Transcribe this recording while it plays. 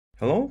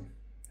Hello,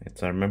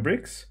 it's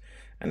Bricks,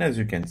 and as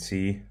you can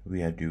see,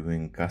 we are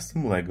doing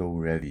custom Lego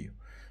review.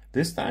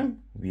 This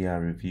time we are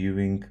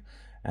reviewing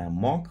a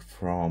MOC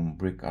from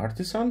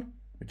BrickArtisan,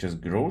 which is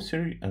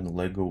grocery and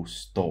Lego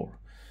store.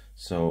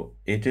 So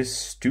it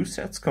is two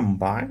sets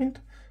combined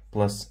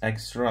plus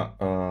extra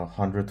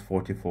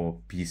 144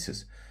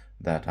 pieces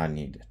that are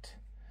needed.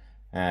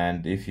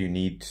 And if you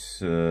need,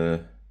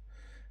 you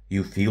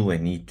feel a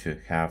need to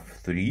have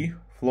 3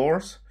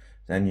 floors,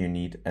 then you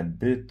need a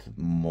bit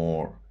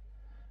more.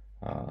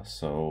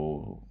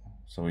 So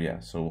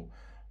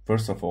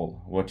first of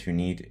all, what you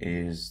need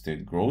is the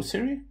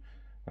grocery,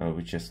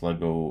 which is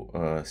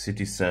Lego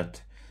City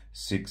Set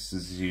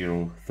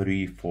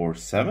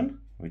 60347,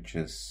 which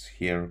is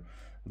here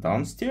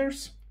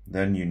downstairs.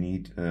 Then you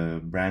need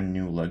a brand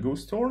new Lego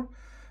store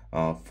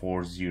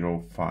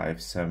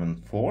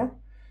 40574,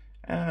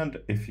 and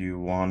if you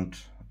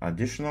want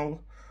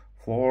additional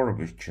floor,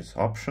 which is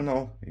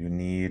optional, you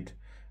need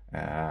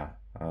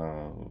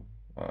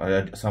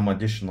some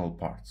additional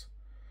parts.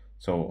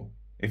 So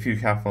if you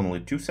have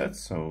only 2 sets,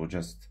 so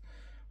just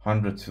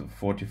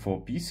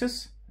 144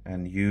 pieces,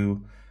 and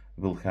you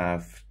will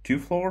have 2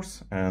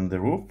 floors and the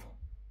roof.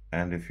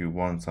 And if you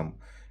want some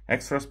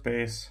extra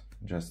space,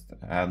 just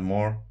add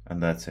more,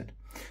 and that's it.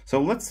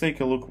 So let's take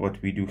a look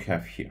what we do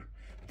have here.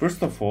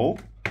 First of all,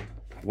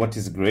 what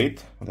is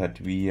great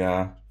that we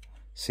are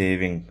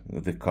saving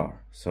the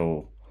car.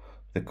 So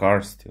the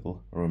car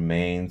still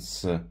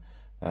remains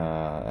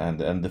and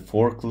the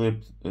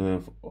forklift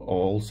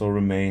also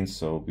remains,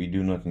 so we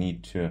do not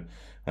need to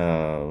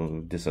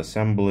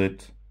disassemble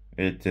it.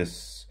 It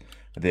is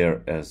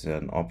there as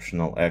an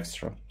optional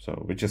extra, so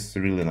which is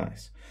really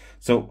nice.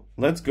 So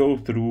let's go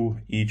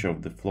through each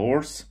of the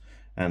floors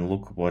and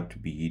look what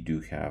we do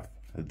have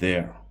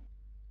there.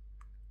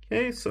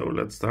 Okay, so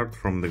let's start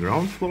from the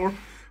ground floor,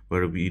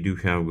 where we do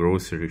have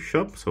grocery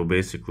shop. So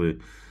basically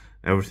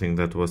everything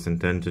that was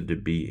intended to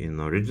be in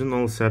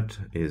original set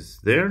is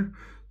there.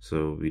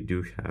 So we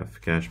do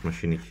have cash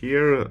machine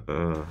here,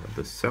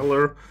 the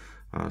cellar,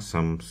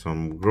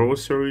 some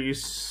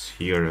groceries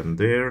here and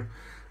there,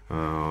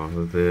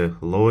 the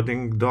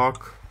loading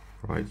dock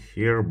right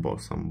here,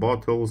 some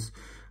bottles,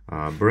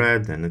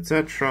 bread, and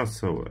etc.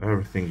 So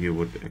everything you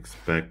would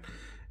expect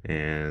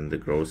in the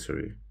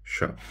grocery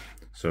shop.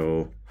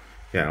 So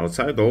yeah,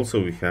 outside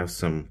also we have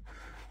some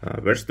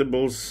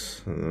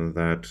vegetables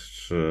that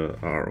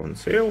are on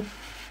sale.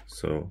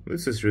 So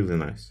this is really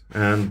nice.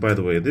 And by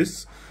the way,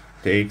 this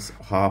takes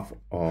half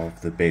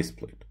of the base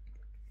plate,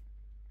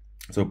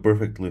 so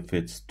perfectly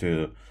fits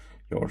to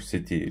your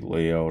city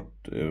layout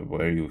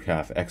where you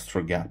have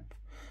extra gap.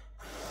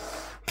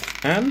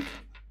 And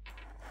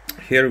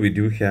here we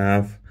do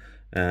have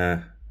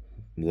a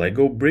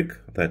Lego brick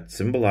that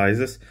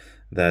symbolizes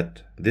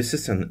that this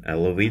is an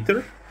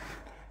elevator,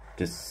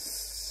 the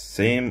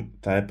same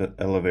type of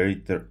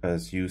elevator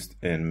as used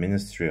in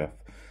Ministry of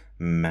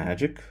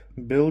Magic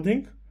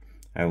building.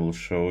 I will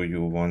show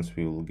you once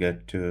we will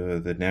get to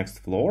the next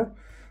floor,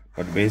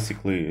 but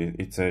basically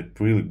it's a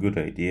really good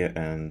idea,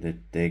 and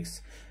it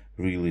takes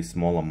really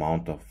small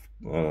amount of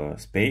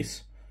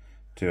space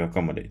to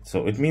accommodate.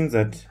 So it means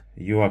that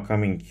you are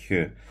coming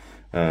here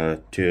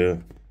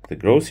to the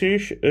grocery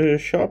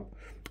shop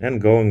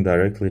and going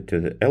directly to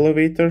the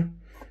elevator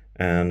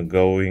and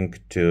going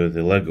to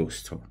the Lego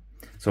store.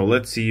 So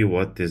let's see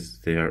what is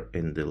there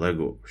in the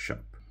Lego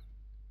shop.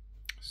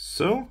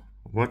 So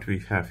what we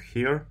have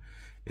here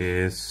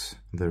is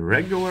the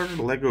regular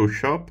Lego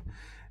shop.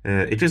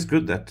 It is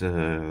good that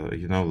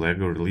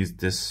Lego released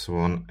this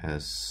one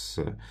as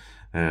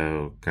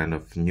kind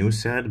of new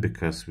set,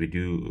 because we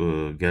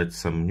do get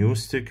some new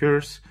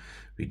stickers.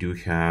 We do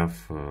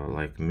have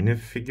like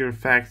minifigure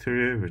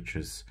factory, which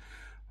is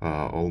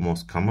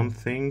almost common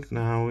thing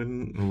now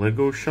in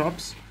Lego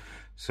shops.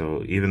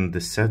 So even the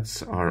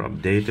sets are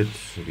updated.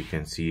 We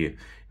can see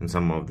in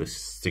some of the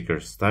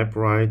stickers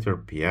typewriter,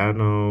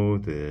 piano,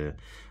 the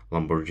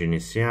Lamborghini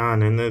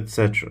Sian, and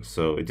etc.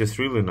 So it is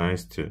really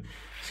nice to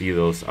see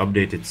those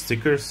updated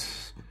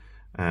stickers.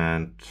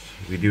 And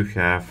we do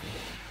have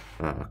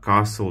a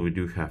castle, we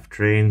do have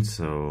trains,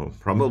 so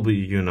probably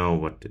you know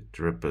what it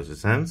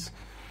represents,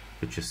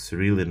 which is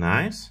really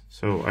nice.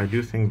 So I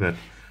do think that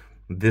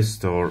this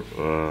store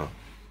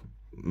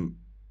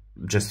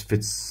just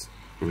fits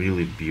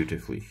really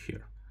beautifully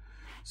here.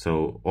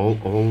 So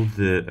all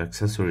the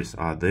accessories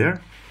are there.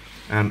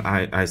 And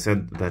I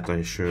said that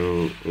I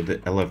show the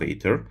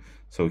elevator.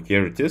 So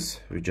here it is.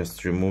 We're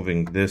just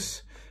removing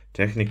this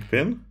Technic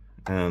pin,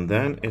 and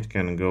then it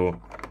can go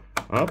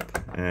up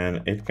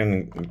and it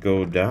can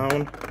go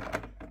down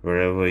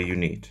wherever you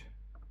need.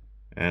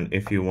 And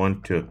if you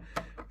want to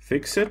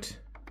fix it,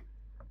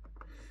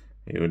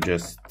 you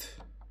just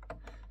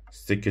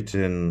stick it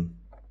in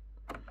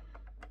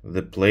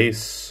the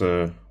place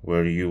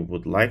where you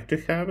would like to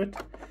have it,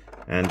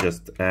 and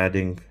just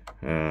adding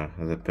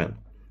the pin.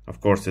 Of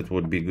course, it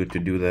would be good to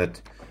do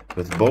that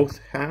with both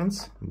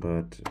hands,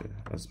 but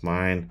as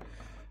mine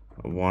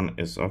one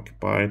is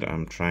occupied,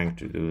 I'm trying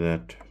to do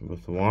that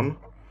with one.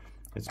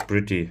 It's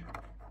pretty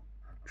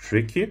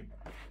tricky,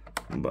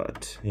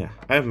 but yeah,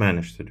 I've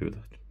managed to do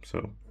that.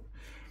 So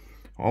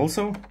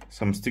also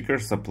some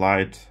stickers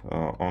applied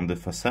on the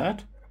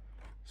facade,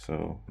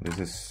 so this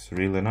is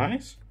really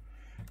nice.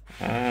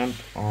 And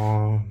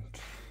on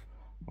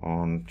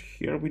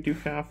here we do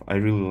have, I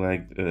really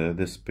like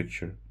this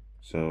picture.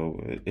 So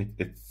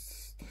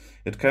it's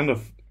kind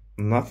of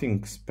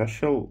nothing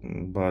special,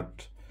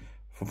 but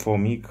for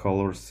me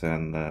colors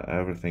and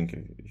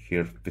everything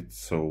here fits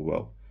so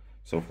well.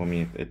 So for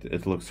me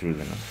it looks really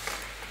nice.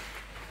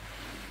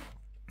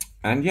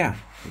 And yeah,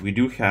 we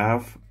do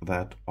have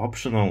that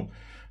optional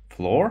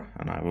floor,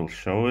 and I will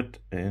show it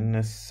in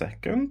a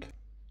second.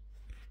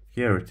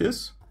 Here it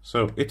is.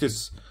 So it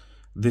is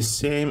the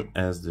same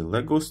as the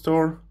Lego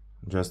store,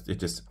 just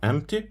it is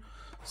empty.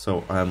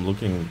 So I'm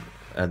looking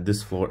at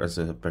this floor as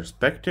a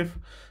perspective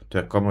to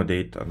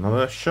accommodate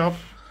another shop.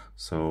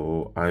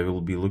 So I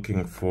will be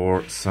looking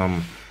for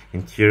some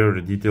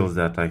interior details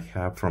that I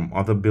have from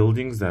other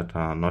buildings that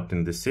are not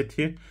in the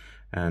city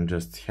and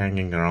just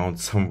hanging around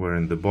somewhere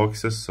in the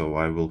boxes. So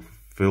I will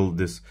fill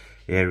this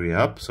area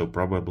up. So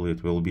probably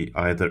it will be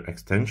either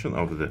extension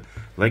of the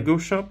Lego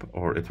shop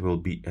or it will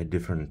be a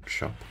different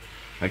shop.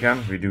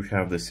 Again, we do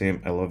have the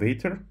same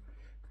elevator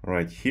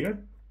right here.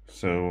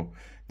 So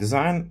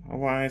design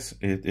wise,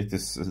 it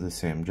is the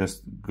same,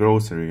 just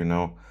grocery, you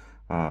know,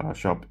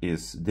 shop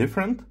is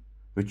different,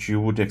 which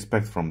you would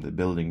expect from the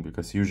building,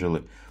 because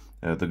usually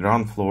the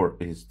ground floor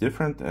is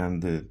different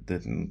and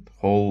the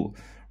whole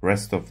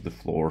rest of the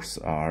floors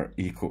are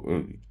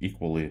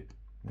equally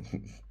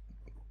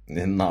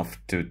enough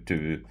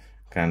to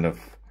kind of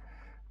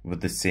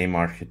with the same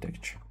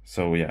architecture.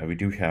 So yeah, we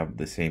do have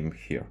the same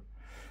here.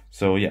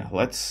 So yeah,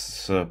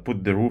 let's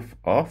put the roof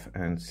off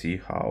and see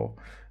how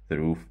the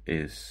roof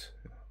is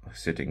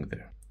sitting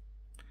there.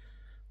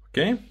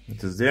 Okay,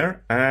 it is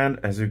there, and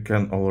as you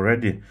can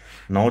already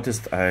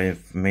notice,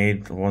 I've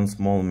made one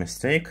small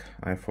mistake.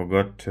 I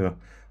forgot to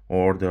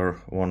order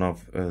one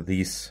of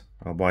these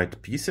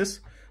white pieces,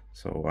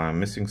 so I'm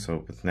missing.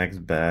 So with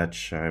next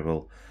batch I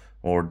will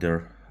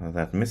order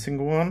that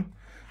missing one.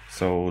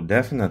 So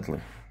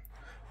definitely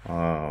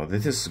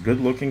this is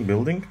good looking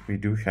building. We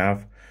do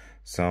have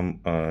some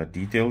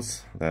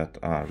details that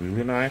are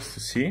really nice to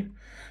see.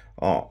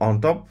 On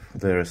top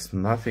there is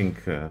nothing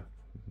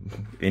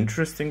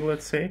interesting,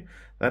 let's say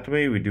that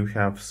way. We do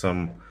have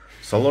some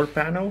solar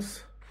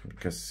panels,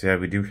 because yeah,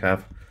 we do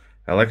have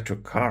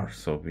electric car,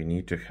 so we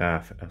need to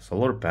have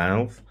solar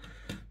panels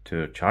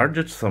to charge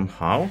it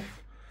somehow,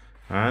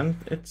 and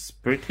it's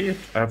pretty.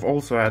 I've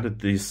also added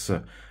these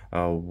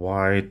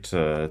white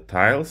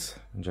tiles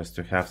just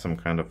to have some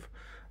kind of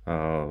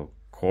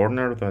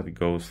corner that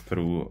goes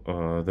through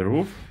the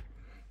roof.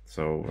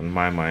 So in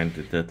my mind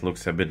that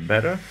looks a bit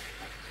better.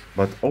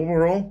 But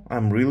overall,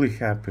 I'm really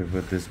happy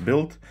with this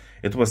build.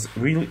 It was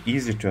really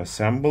easy to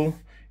assemble.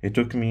 It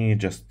took me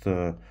just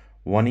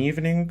one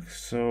evening,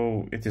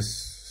 so it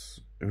is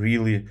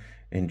really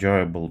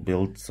enjoyable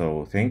build.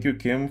 So thank you,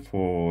 Kim,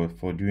 for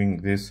doing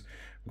this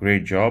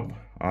great job.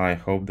 I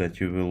hope that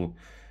you will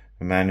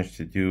manage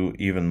to do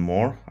even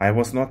more. I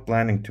was not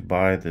planning to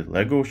buy the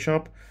Lego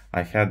shop.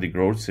 I had the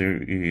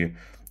grocery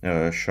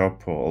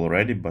shop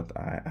already, but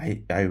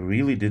I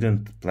really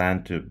didn't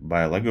plan to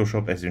buy a Lego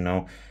shop. As you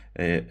know,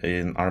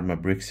 in Arma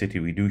Brick City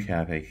we do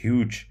have a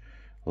huge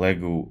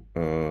Lego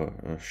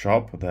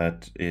shop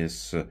that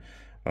is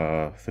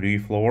 3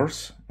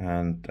 floors,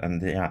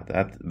 and yeah,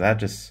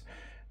 that is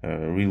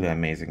really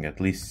amazing, at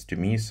least to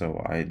me.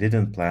 So I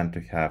didn't plan to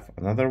have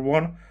another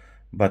one,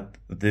 but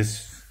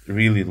this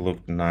really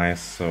looked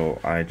nice, so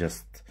I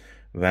just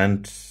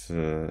went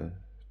to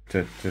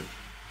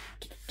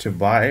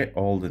buy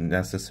all the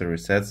necessary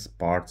sets,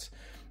 parts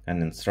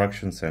and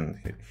instructions, and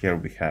here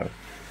we have it.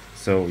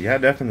 So yeah,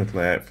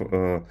 definitely I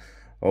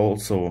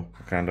also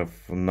kind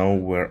of know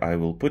where I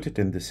will put it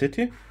in the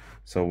city.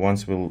 So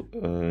once we'll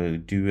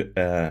do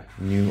a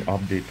new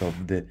update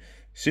of the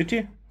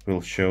city,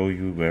 we'll show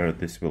you where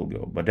this will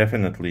go. But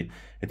definitely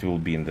it will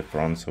be in the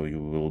front, so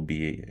you will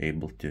be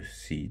able to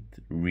see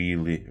it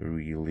really,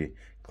 really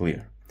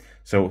clear.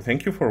 So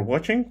thank you for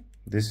watching.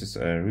 This is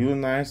a really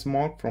nice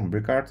mock from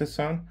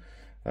BrickArtisan.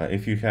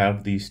 If you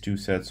have these 2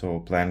 sets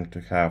or planning to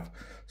have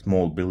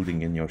small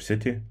building in your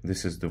city,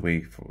 this is the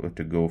way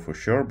to go for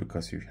sure,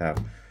 because you have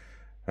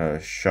a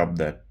shop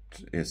that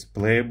is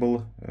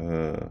playable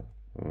of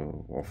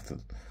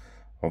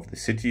the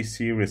city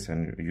series,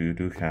 and you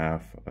do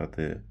have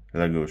the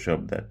Lego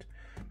shop that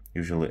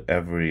usually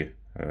every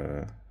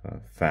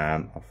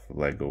fan of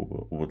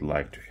Lego would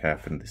like to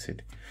have in the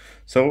city.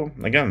 So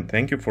again,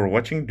 thank you for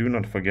watching. Do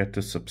not forget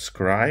to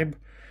subscribe,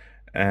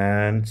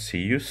 and see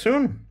you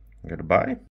soon. Goodbye.